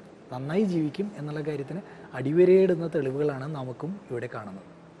കാലം നന്നായി ജീവിക്കും എന്നുള്ള കാര്യത്തിന് അടിവരയിടുന്ന തെളിവുകളാണ് നമുക്കും ഇവിടെ കാണുന്നത്.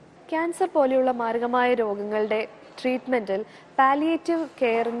 ക്യാൻസർ പോലെയുള്ള മാരകമായ രോഗങ്ങളുടെ ട്രീറ്റ്മെൻറ്റിൽ പാലിയേറ്റീവ്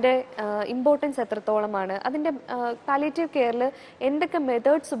കെയറിൻ്റെ ഇമ്പോർട്ടൻസ് എത്രത്തോളമാണ്? അതിൻ്റെ പാലിയേറ്റീവ് കെയറിൽ എന്തൊക്കെ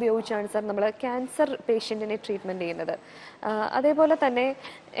മെത്തേഡ്സ് ഉപയോഗിച്ചാണ് സാർ നമ്മൾ ക്യാൻസർ പേഷ്യൻറ്റിനെ ട്രീറ്റ്മെൻറ്റ് ചെയ്യുന്നത്? അതേപോലെ തന്നെ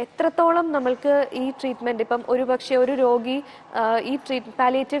എത്രത്തോളം നമ്മൾക്ക് ഈ ട്രീറ്റ്മെൻറ്റ് ഇപ്പം ഒരുപക്ഷെ ഒരു രോഗി ഈ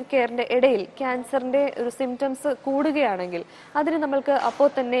പാലിയേറ്റീവ് കെയറിൻ്റെ ഇടയിൽ ക്യാൻസറിൻ്റെ ഒരു സിംറ്റംസ് കൂടുകയാണെങ്കിൽ അതിന് നമ്മൾക്ക് അപ്പോൾ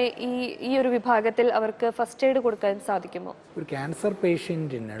തന്നെ ഈ ഒരു വിഭാഗത്തിൽ അവർക്ക് ഫസ്റ്റ് എയ്ഡ് കൊടുക്കാൻ സാധിക്കുമോ? ഒരു ക്യാൻസർ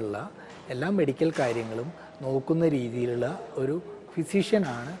പേഷ്യൻറ്റിനുള്ള എല്ലാ മെഡിക്കൽ കാര്യങ്ങളും നോക്കുന്ന രീതിയിലുള്ള ഒരു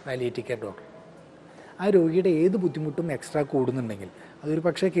ഫിസിഷ്യനാണ് പാലിയേറ്റീവ് കെയർ ഡോക്ടർ. ആ രോഗിയുടെ ഏത് ബുദ്ധിമുട്ടും എക്സ്ട്രാ കൂടുന്നുണ്ടെങ്കിൽ അതൊരു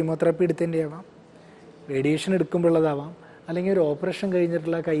പക്ഷേ കീമോതെറാപ്പി എടുത്തതിൻ്റെ ആവാം, റേഡിയേഷൻ എടുക്കുമ്പോഴുള്ളതാവാം, അല്ലെങ്കിൽ ഒരു ഓപ്പറേഷൻ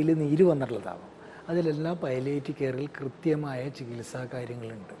കഴിഞ്ഞിട്ടുള്ള കയ്യിൽ നീര് വന്നിട്ടുള്ളതാവാം. അതിലെല്ലാം പാലിയേറ്റീവ് കെയറിൽ കൃത്യമായ ചികിത്സാ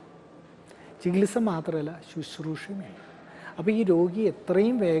കാര്യങ്ങളുണ്ട്. ചികിത്സ മാത്രമല്ല, ശുശ്രൂഷയുമാണ്. അപ്പോൾ ഈ രോഗി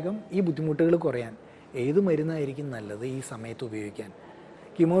എത്രയും വേഗം ഈ ബുദ്ധിമുട്ടുകൾ കുറയാൻ ഏത് മരുന്നായിരിക്കും നല്ലത് ഈ സമയത്ത് ഉപയോഗിക്കാൻ?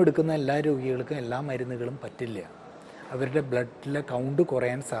 കീമോ എടുക്കുന്ന എല്ലാ രോഗികൾക്കും എല്ലാ മരുന്നുകളും പറ്റില്ല. അവരുടെ ബ്ലഡിലെ കൗണ്ട്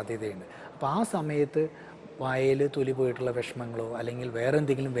കുറയാൻ സാധ്യതയുണ്ട്. അപ്പോൾ ആ സമയത്ത് വായയിൽ തൊലി പോയിട്ടുള്ള വിഷമങ്ങളോ അല്ലെങ്കിൽ വേറെ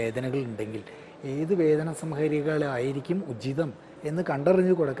എന്തെങ്കിലും വേദനകൾ ഉണ്ടെങ്കിൽ ഏത് വേദന സംഹാരികളായിരിക്കും ഉചിതം എന്ന്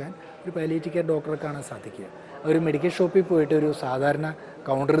കണ്ടറിഞ്ഞു കൊടുക്കാൻ ഒരു പാലിയേറ്റീവ് കെയർ ഡോക്ടറെ കാണാൻ സാധിക്കുക. ഒരു മെഡിക്കൽ ഷോപ്പിൽ പോയിട്ട് ഒരു സാധാരണ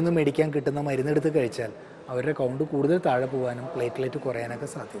കൗണ്ടറിൽ നിന്ന് മേടിക്കാൻ കിട്ടുന്ന മരുന്നെടുത്ത് കഴിച്ചാൽ അവരുടെ കൗണ്ട് കൂടുതൽ താഴെ പോകാനും പ്ലേറ്റ്ലെറ്റ് കുറയാനൊക്കെ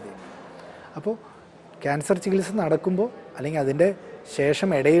സാധ്യതയുണ്ട്. അപ്പോൾ ക്യാൻസർ ചികിത്സ നടക്കുമ്പോൾ അല്ലെങ്കിൽ അതിൻ്റെ ശേഷം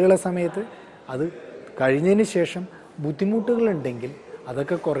ഇടയിലുള്ള സമയത്ത് അത് കഴിഞ്ഞതിന് ശേഷം ബുദ്ധിമുട്ടുകളുണ്ടെങ്കിൽ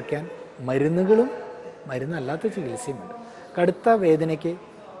അതൊക്കെ കുറയ്ക്കാൻ മരുന്നുകളും മരുന്നല്ലാത്ത ചികിത്സയുമുണ്ട്. കടുത്ത വേദനയ്ക്ക്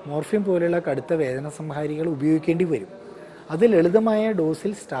മോർഫിൻ പോലെയുള്ള കടുത്ത വേദന സംഹാരികൾ ഉപയോഗിക്കേണ്ടി വരും. അത് ലളിതമായ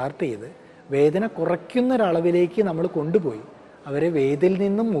ഡോസിൽ സ്റ്റാർട്ട് ചെയ്ത് വേദന കുറയ്ക്കുന്ന ഒരളവിലേക്ക് നമ്മൾ കൊണ്ടുപോയി അവരെ വേദനയിൽ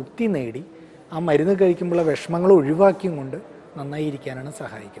നിന്നും മുക്തി നേടി ആ മരുന്ന് കഴിക്കുമ്പോഴുള്ള വിഷമങ്ങൾ ഒഴിവാക്കിയും കൊണ്ട് നന്നായിരിക്കാനാണ്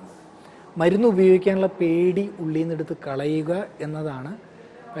സഹായിക്കുന്നത്. മരുന്ന് ഉപയോഗിക്കാനുള്ള പേടി ഉള്ളിൽ നിന്നെടുത്ത് കളയുക എന്നതാണ്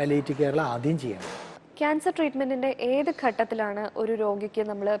പാലിയേറ്റീവ് കെയറിൽ ആദ്യം ചെയ്യേണ്ടത്. ക്യാൻസർ ട്രീറ്റ്മെൻറ്റിൻ്റെ ഏത് ഘട്ടത്തിലാണ് ഒരു രോഗിക്ക്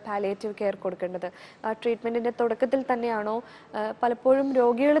നമ്മൾ പാലിയേറ്റീവ് കെയർ കൊടുക്കേണ്ടത്? ആ ട്രീറ്റ്മെൻറ്റിൻ്റെ തുടക്കത്തിൽ തന്നെയാണോ? പലപ്പോഴും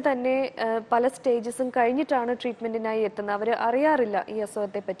രോഗികൾ തന്നെ പല സ്റ്റേജസും കഴിഞ്ഞിട്ടാണ് ട്രീറ്റ്മെൻറ്റിനായി എത്തുന്നത്, അവർ അറിയാറില്ല ഈ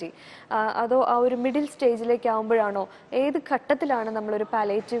അസുഖത്തെ പറ്റി. അതോ ആ ഒരു മിഡിൽ സ്റ്റേജിലേക്ക് ആകുമ്പോഴാണോ? ഏത് ഘട്ടത്തിലാണ് നമ്മളൊരു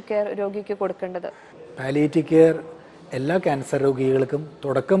പാലിയേറ്റീവ് കെയർ രോഗിക്ക് കൊടുക്കേണ്ടത്? പാലിയേറ്റീവ് കെയർ എല്ലാ ക്യാൻസർ രോഗികൾക്കും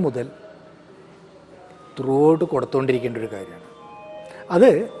തുടക്കം മുതൽ ത്രൂ ഔട്ട് കൊടുത്തുകൊണ്ടിരിക്കേണ്ട ഒരു കാര്യമാണ്. അത്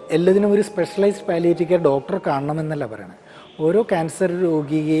എല്ലാത്തിനും ഒരു സ്പെഷ്യലൈസ്ഡ് പാലിയേറ്റീവ് കെയർ ഡോക്ടറെ കാണണമെന്നല്ല പറയണത്. ഓരോ ക്യാൻസർ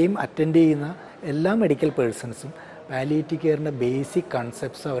രോഗിയെയും അറ്റൻഡ് ചെയ്യുന്ന എല്ലാ മെഡിക്കൽ പേഴ്സൺസും പാലിയേറ്റീവ് കെയറിൻ്റെ ബേസിക്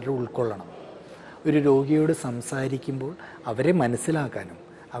കൺസെപ്റ്റ്സ് അവരുടെ ഉൾക്കൊള്ളണം. ഒരു രോഗിയോട് സംസാരിക്കുമ്പോൾ അവരെ മനസ്സിലാക്കാനും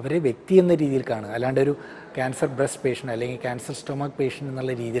അവരെ വ്യക്തി എന്ന രീതിയിൽ കാണുക, അല്ലാണ്ട് ഒരു ക്യാൻസർ ബ്രസ്റ്റ് പേഷ്യൻ്റ് അല്ലെങ്കിൽ ക്യാൻസർ സ്റ്റൊമക്ക് പേഷ്യൻ്റ്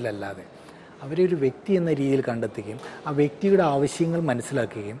എന്നുള്ള രീതിയിലല്ലാതെ അവരെ ഒരു വ്യക്തി എന്ന രീതിയിൽ കണ്ടെത്തുകയും ആ വ്യക്തിയുടെ ആവശ്യങ്ങൾ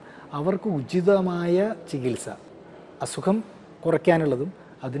മനസ്സിലാക്കുകയും അവർക്ക് ഉചിതമായ ചികിത്സ, അസുഖം കുറയ്ക്കാനുള്ളതും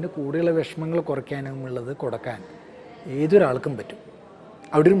അതിൻ്റെ കൂടെയുള്ള വിഷമങ്ങൾ കുറയ്ക്കാനുമുള്ളത് കൊടുക്കാൻ ഏതൊരാൾക്കും പറ്റും.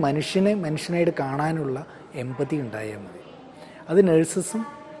 അവിടെ ഒരു മനുഷ്യനായിട്ട് കാണാനുള്ള എമ്പതി ഉണ്ടായാൽ മതി. അത് നഴ്സസും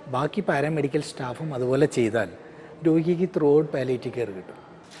ബാക്കി പാരാമെഡിക്കൽ സ്റ്റാഫും അതുപോലെ ചെയ്താൽ രോഗിക്ക് ത്രൂ ഔട്ട് പാലിയേറ്റീവ് കെയർ കിട്ടും.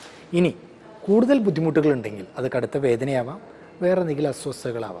 ഇനി കൂടുതൽ ബുദ്ധിമുട്ടുകളുണ്ടെങ്കിൽ അത് കടുത്ത വേദനയാവാം, വേറെ എന്തെങ്കിലും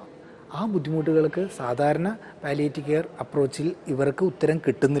അസ്വസ്ഥതകളാവാം. ആ ബുദ്ധിമുട്ടുകൾക്ക് സാധാരണ പാലിയേറ്റീവ് കെയർ അപ്രോച്ചിൽ ഇവർക്ക് ഉത്തരം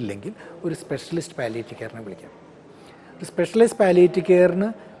കിട്ടുന്നില്ലെങ്കിൽ ഒരു സ്പെഷ്യലിസ്റ്റ് പാലിയേറ്റീവ് കെയറിനെ വിളിക്കാം. ഒരു സ്പെഷ്യലിസ്റ്റ് പാലിയേറ്റീവ് കെയറിന്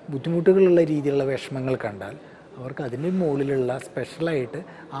ബുദ്ധിമുട്ടുകളുള്ള രീതിയിലുള്ള വിഷമങ്ങൾ കണ്ടാൽ അവർക്ക് അതിൻ്റെ മുകളിലുള്ള സ്പെഷ്യലായിട്ട്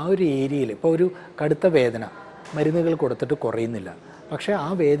ആ ഒരു ഏരിയയിൽ, ഇപ്പോൾ ഒരു കടുത്ത വേദന മരുന്നുകൾ കൊടുത്തിട്ട് കുറയുന്നില്ല, പക്ഷേ ആ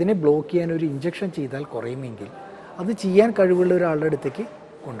വേദനയെ ബ്ലോക്ക് ചെയ്യാൻ ഒരു ഇഞ്ചക്ഷൻ ചെയ്താൽ കുറയുമെങ്കിൽ അത് ചെയ്യാൻ കഴിവുള്ള ഒരാളുടെ അടുത്തേക്ക്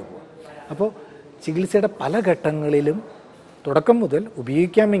കൊണ്ടുപോകാം. അപ്പോൾ ചികിത്സയുടെ പല ഘട്ടങ്ങളിലും തുടക്കം മുതൽ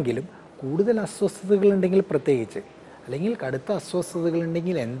ഉപയോഗിക്കാമെങ്കിലും കൂടുതൽ അസ്വസ്ഥതകളുണ്ടെങ്കിൽ പ്രത്യേകിച്ച്, അല്ലെങ്കിൽ കടുത്ത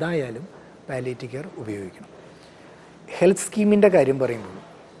അസ്വസ്ഥതകളുണ്ടെങ്കിൽ എന്തായാലും പാലിയേറ്റീവ് കെയർ ഉപയോഗിക്കണം. ഹെൽത്ത് സ്കീമിൻ്റെ കാര്യം പറയുമ്പോൾ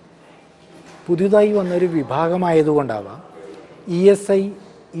പുതുതായി വന്നൊരു വിഭാഗമായതുകൊണ്ടാവാം ESI,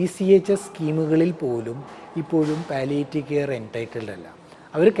 ECHS സ്കീമുകളിൽ പോലും ഇപ്പോഴും പാലിയേറ്റീവ് കെയർ എൻടൈറ്റിൽഡ് അല്ല.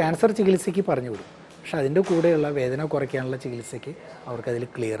 അവർ ക്യാൻസർ ചികിത്സയ്ക്ക് പറഞ്ഞു വിടും, പക്ഷെ അതിൻ്റെ കൂടെയുള്ള വേദന കുറയ്ക്കാനുള്ള ചികിത്സയ്ക്ക് അവർക്കതിൽ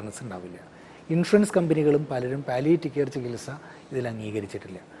ക്ലിയറൻസ് ഉണ്ടാവില്ല. ഇൻഷുറൻസ് കമ്പനികളും പലരും പാലിയേറ്റീവ് കെയർ ചികിത്സ ഇതിൽ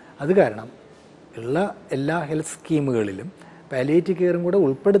അംഗീകരിച്ചിട്ടില്ല. അത് കാരണം ഉള്ള എല്ലാ ഹെൽത്ത് സ്കീമുകളിലും പാലിയേറ്റീവ് കെയറും കൂടെ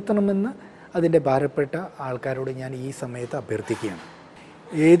ഉൾപ്പെടുത്തണമെന്ന് അതിൻ്റെ ഭാരപ്പെട്ട ആൾക്കാരോട് ഞാൻ ഈ സമയത്ത് അഭ്യർത്ഥിക്കുകയാണ്.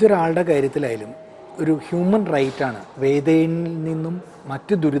 ഏതൊരാളുടെ കാര്യത്തിലായാലും ഒരു ഹ്യൂമൻ റൈറ്റാണ് വേദനയിൽ നിന്നും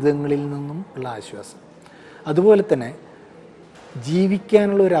മറ്റു ദുരിതങ്ങളിൽ നിന്നും ഉള്ള ആശ്വാസം. അതുപോലെ തന്നെ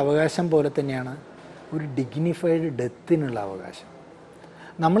ജീവിക്കാനുള്ള ഒരു അവകാശം പോലെ തന്നെയാണ് ഒരു ഡിഗ്നിഫൈഡ് ഡെത്തിനുള്ള അവകാശം.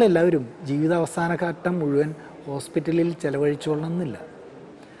 നമ്മളെല്ലാവരും ജീവിതാവസാന ഘട്ടം മുഴുവൻ ഹോസ്പിറ്റലിൽ ചെലവഴിച്ചോളണമെന്നില്ല.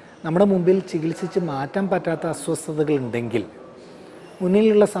 നമ്മുടെ മുമ്പിൽ ചികിത്സിച്ച് മാറ്റാൻ പറ്റാത്ത അസ്വസ്ഥതകളുണ്ടെങ്കിൽ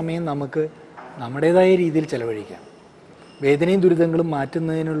മുന്നിലുള്ള സമയം നമുക്ക് നമ്മുടേതായ രീതിയിൽ ചെലവഴിക്കാം. വേദനയും ദുരിതങ്ങളും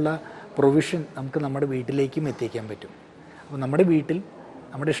മാറ്റുന്നതിനുള്ള പ്രൊവിഷൻ നമുക്ക് നമ്മുടെ വീട്ടിലേക്കും എത്തിക്കാൻ പറ്റും. അപ്പോൾ നമ്മുടെ വീട്ടിൽ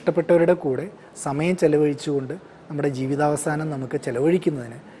നമ്മുടെ ഇഷ്ടപ്പെട്ടവരുടെ കൂടെ സമയം ചെലവഴിച്ചുകൊണ്ട് നമ്മുടെ ജീവിതാവസാനം നമുക്ക്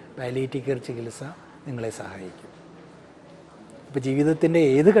ചെലവഴിക്കുന്നതിന് പാലിയേറ്റീവ് കെയർ ചികിത്സ നിങ്ങളെ സഹായിക്കും. ഇപ്പോൾ ജീവിതത്തിൻ്റെ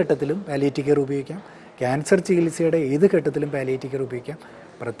ഏത് ഘട്ടത്തിലും പാലിയേറ്റീവ് കെയർ ഉപയോഗിക്കാം. ക്യാൻസർ ചികിത്സയുടെ ഏത് ഘട്ടത്തിലും പാലിയേറ്റീവ് കെയർ ഉപയോഗിക്കാം.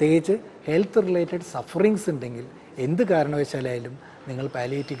 പ്രത്യേകിച്ച് ഹെൽത്ത് റിലേറ്റഡ് സഫറിങ്സ് ഉണ്ടെങ്കിൽ എന്ത് കാരണവശാലായാലും നിങ്ങൾ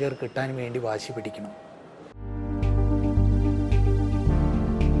പാലിയേറ്റീവ് കെയർ കിട്ടാൻ വേണ്ടി വാശി പിടിക്കണം.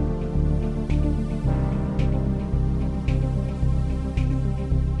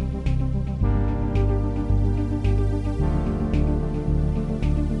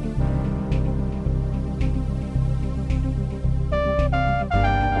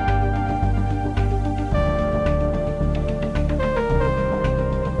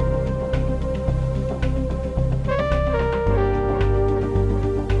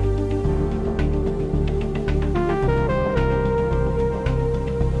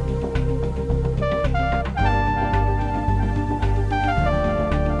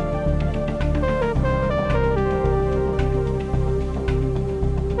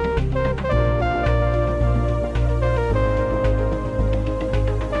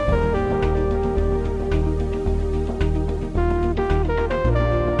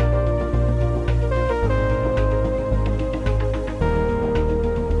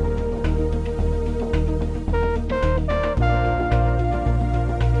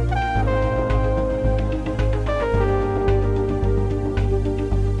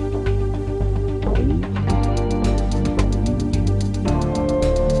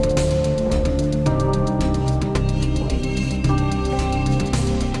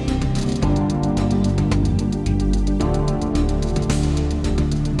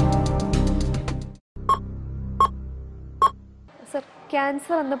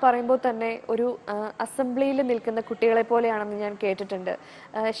 ക്യാൻസർ എന്ന് പറയുമ്പോൾ തന്നെ ഒരു അസംബ്ലിയിൽ നിൽക്കുന്ന കുട്ടികളെ പോലെയാണെന്ന് ഞാൻ കേട്ടിട്ടുണ്ട്.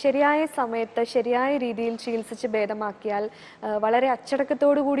 ശരിയായ സമയത്ത് ശരിയായ രീതിയിൽ ചികിത്സിച്ച് ഭേദമാക്കിയാൽ വളരെ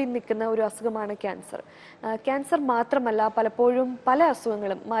അച്ചടക്കത്തോടു കൂടി നിൽക്കുന്ന ഒരു അസുഖമാണ് ക്യാൻസർ. ക്യാൻസർ മാത്രമല്ല, പലപ്പോഴും പല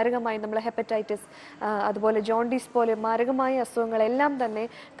അസുഖങ്ങളും മാരകമായി, നമ്മൾ ഹെപ്പറ്റൈറ്റിസ്, അതുപോലെ ജോണ്ടിസ് പോലെ മാരകമായ അസുഖങ്ങളെല്ലാം തന്നെ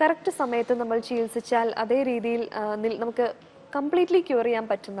കറക്റ്റ് സമയത്ത് നമ്മൾ ചികിത്സിച്ചാൽ അതേ രീതിയിൽ നമുക്ക് കംപ്ലീറ്റ്ലി ക്യൂർ ചെയ്യാൻ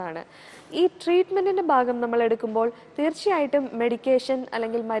പറ്റുന്നതാണ്. ഈ ട്രീറ്റ്മെൻറ്റിൻ്റെ ഭാഗം നമ്മൾ എടുക്കുമ്പോൾ തീർച്ചയായിട്ടും മെഡിക്കേഷൻ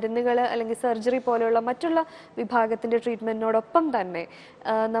അല്ലെങ്കിൽ മരുന്നുകൾ അല്ലെങ്കിൽ സർജറി പോലെയുള്ള മറ്റുള്ള വിഭാഗത്തിൻ്റെ ട്രീറ്റ്മെൻറ്റിനോടൊപ്പം തന്നെ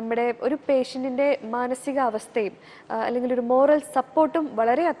നമ്മുടെ ഒരു പേഷ്യൻറ്റിൻ്റെ മാനസിക അവസ്ഥയും അല്ലെങ്കിൽ ഒരു മോറൽ സപ്പോർട്ടും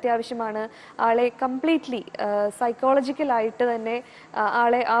വളരെ അത്യാവശ്യമാണ്. ആളെ കംപ്ലീറ്റ്ലി സൈക്കോളജിക്കലായിട്ട് തന്നെ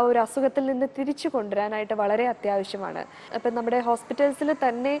ആളെ ആ ഒരു അസുഖത്തിൽ നിന്ന് തിരിച്ചു കൊണ്ടുവരാനായിട്ട് വളരെ അത്യാവശ്യമാണ്. അപ്പം നമ്മുടെ ഹോസ്പിറ്റൽസിൽ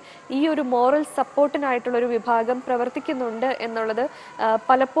തന്നെ ഈ ഒരു മോറൽ സപ്പോർട്ടിനായിട്ടുള്ളൊരു വിഭാഗം പ്രവർത്തിക്കുന്നുണ്ട് എന്നുള്ളത്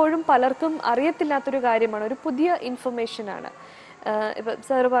പലപ്പോഴും പലർക്കും അറിയത്തില്ലാത്തൊരു കാര്യമാണ്, ഒരു പുതിയ ഇൻഫർമേഷനാണ്. ഇപ്പം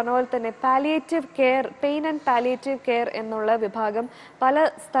സാറ് പറഞ്ഞ പോലെ തന്നെ palliative care, pain and palliative care എന്നുള്ള വിഭാഗം പല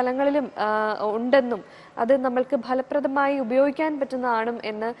സ്ഥലങ്ങളിലും ഉണ്ടെന്നും അത് നമ്മൾക്ക് ഫലപ്രദമായി ഉപയോഗിക്കാൻ പറ്റുന്നതാണ്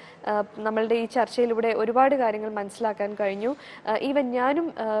എന്ന് നമ്മളുടെ ഈ ചർച്ചയിലൂടെ ഒരുപാട് കാര്യങ്ങൾ മനസ്സിലാക്കാൻ കഴിഞ്ഞു. ഈവൻ ഞാനും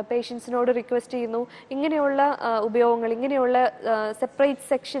പേഷ്യൻസിനോട് റിക്വസ്റ്റ് ചെയ്യുന്നു, ഇങ്ങനെയുള്ള ഉപയോഗങ്ങൾ, ഇങ്ങനെയുള്ള സെപ്പറേറ്റ്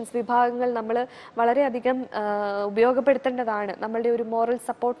സെക്ഷൻസ്, വിഭാഗങ്ങൾ നമ്മൾ വളരെയധികം ഉപയോഗപ്പെടുത്തേണ്ടതാണ് നമ്മളുടെ ഒരു മോറൽ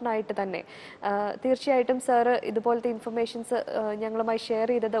സപ്പോർട്ടിനായിട്ട് തന്നെ. തീർച്ചയായിട്ടും സാറ് ഇതുപോലത്തെ ഇൻഫർമേഷൻസ് ഞങ്ങളുമായി ഷെയർ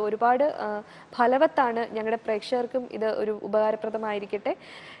ചെയ്തത് ഒരുപാട് ഫലവത്താണ്. ഞങ്ങളുടെ പ്രേക്ഷകർക്കും ഇത് ഒരു ഉപകാരപ്രദമായിരിക്കട്ടെ.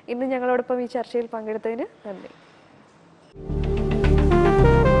 ഇന്ന് ഞങ്ങളോടൊപ്പം ഈ ചർച്ചയിൽ പങ്കെടുത്തതിന് നന്ദി.